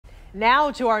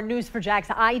Now to our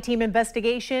News4JAX I-Team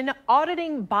investigation,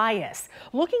 auditing bias,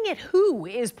 looking at who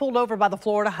is pulled over by the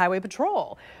Florida Highway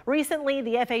Patrol. Recently,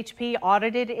 the FHP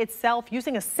audited itself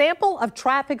using a sample of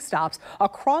traffic stops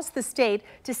across the state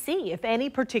to see if any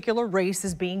particular race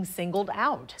is being singled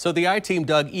out. So the I-Team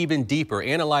dug even deeper,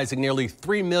 analyzing nearly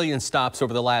 3 million stops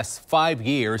over the last 5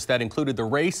 years. That included the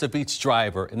race of each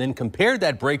driver, and then compared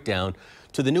that breakdown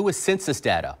to the newest census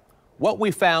data. What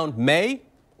we found may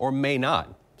or may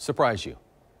not surprise you.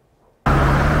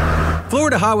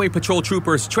 Florida Highway Patrol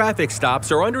troopers' traffic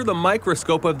stops are under the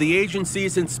microscope of the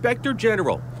agency's Inspector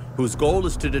General, whose goal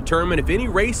is to determine if any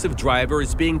race of driver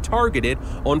is being targeted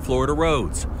on Florida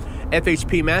roads.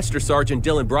 FHP Master Sergeant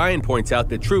Dylan Bryan points out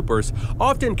that troopers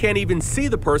often can't even see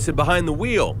the person behind the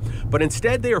wheel, but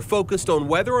instead they are focused on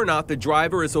whether or not the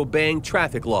driver is obeying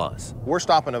traffic laws. We're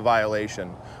stopping a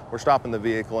violation. We're stopping the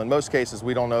vehicle. In most cases,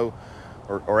 we don't know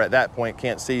or at that point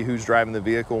can't see who's driving the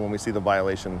vehicle when we see the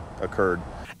violation occurred.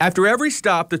 After every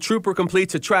stop, the trooper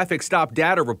completes a traffic stop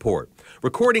data report,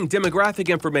 recording demographic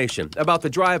information about the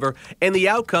driver and the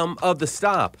outcome of the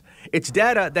stop. It's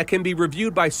data that can be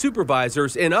reviewed by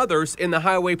supervisors and others in the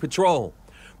Highway Patrol.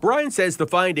 Bryan says the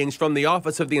findings from the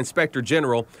Office of the Inspector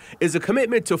General is a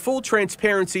commitment to full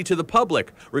transparency to the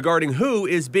public regarding who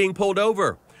is being pulled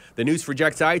over. The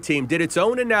News4JAX I-Team did its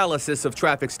own analysis of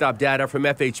traffic stop data from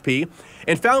FHP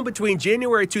and found between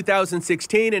January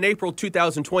 2016 and April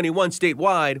 2021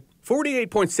 statewide,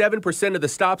 48.7% of the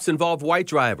stops involved white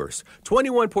drivers,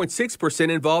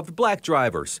 21.6% involved black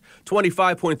drivers,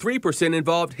 25.3%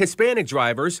 involved Hispanic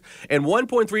drivers, and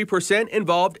 1.3%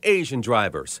 involved Asian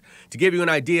drivers. To give you an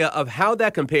idea of how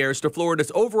that compares to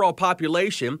Florida's overall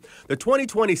population, the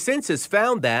 2020 census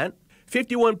found that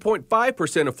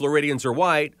 51.5% of Floridians are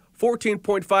white,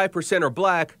 14.5% are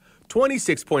black,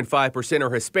 26.5%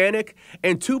 are Hispanic,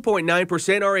 and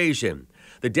 2.9% are Asian.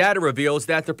 The data reveals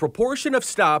that the proportion of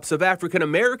stops of African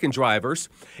American drivers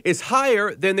is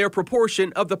higher than their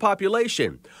proportion of the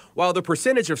population, while the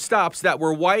percentage of stops that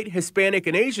were white, Hispanic,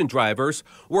 and Asian drivers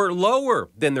were lower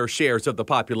than their shares of the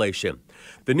population.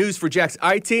 The News4JAX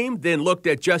I-Team then looked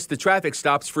at just the traffic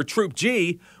stops for Troop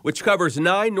G, which covers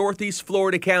 9 Northeast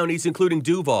Florida counties, including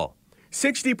Duval.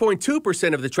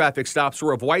 60.2% of the traffic stops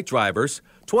were of white drivers,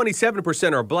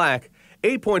 27% are black,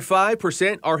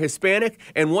 8.5% are Hispanic,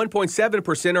 and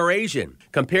 1.7% are Asian.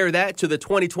 Compare that to the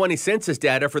 2020 census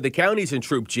data for the counties in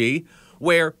Troop G,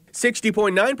 where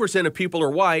 60.9% of people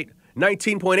are white,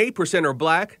 19.8% are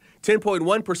black,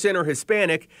 10.1% are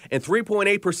Hispanic, and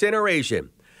 3.8% are Asian.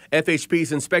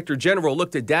 FHP's Inspector General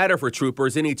looked at data for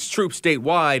troopers in each troop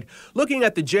statewide, looking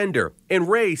at the gender and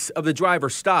race of the driver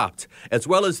stopped, as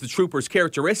well as the trooper's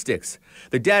characteristics.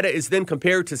 The data is then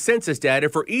compared to census data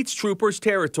for each trooper's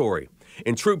territory.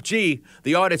 In Troop G,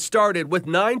 the audit started with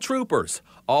 9 troopers,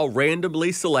 all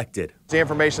randomly selected. The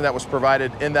information that was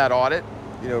provided in that audit,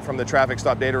 from the traffic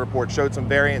stop data report showed some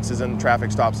variances in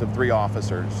traffic stops of 3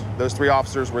 officers. Those 3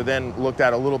 officers were then looked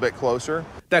at a little bit closer.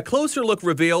 That closer look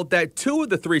revealed that 2 of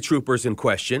the 3 troopers in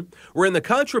question were in the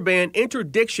contraband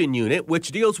interdiction unit, which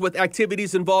deals with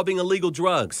activities involving illegal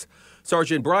drugs.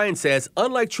 Sergeant Bryan says,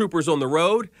 unlike troopers on the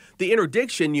road, the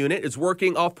interdiction unit is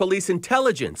working off police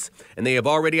intelligence, and they have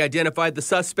already identified the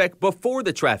suspect before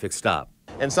the traffic stop.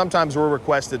 And sometimes we're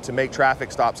requested to make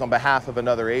traffic stops on behalf of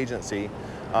another agency.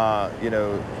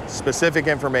 Specific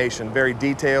information, very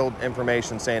detailed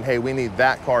information saying, hey, we need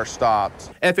that car stopped.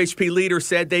 FHP leaders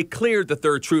said they cleared the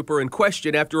 3rd trooper in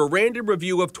question after a random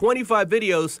review of 25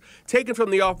 videos taken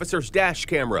from the officer's dash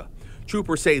camera.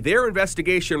 Troopers say their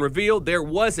investigation revealed there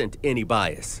wasn't any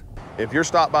bias. If you're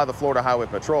stopped by the Florida Highway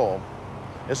Patrol,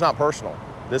 it's not personal.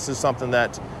 This is something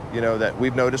that, that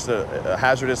we've noticed a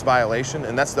hazardous violation,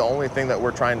 and that's the only thing that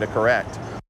we're trying to correct.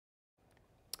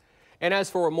 And as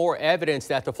for more evidence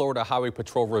that the Florida Highway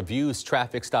Patrol reviews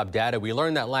traffic stop data, we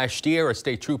learned that last year a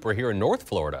state trooper here in North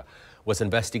Florida was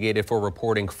investigated for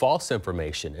reporting false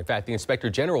information. In fact, the Inspector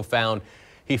General found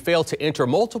he failed to enter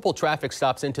multiple traffic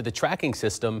stops into the tracking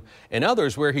system and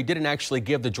others where he didn't actually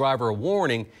give the driver a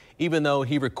warning, even though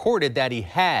he recorded that he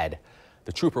had.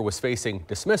 The trooper was facing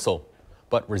dismissal,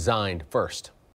 but resigned first.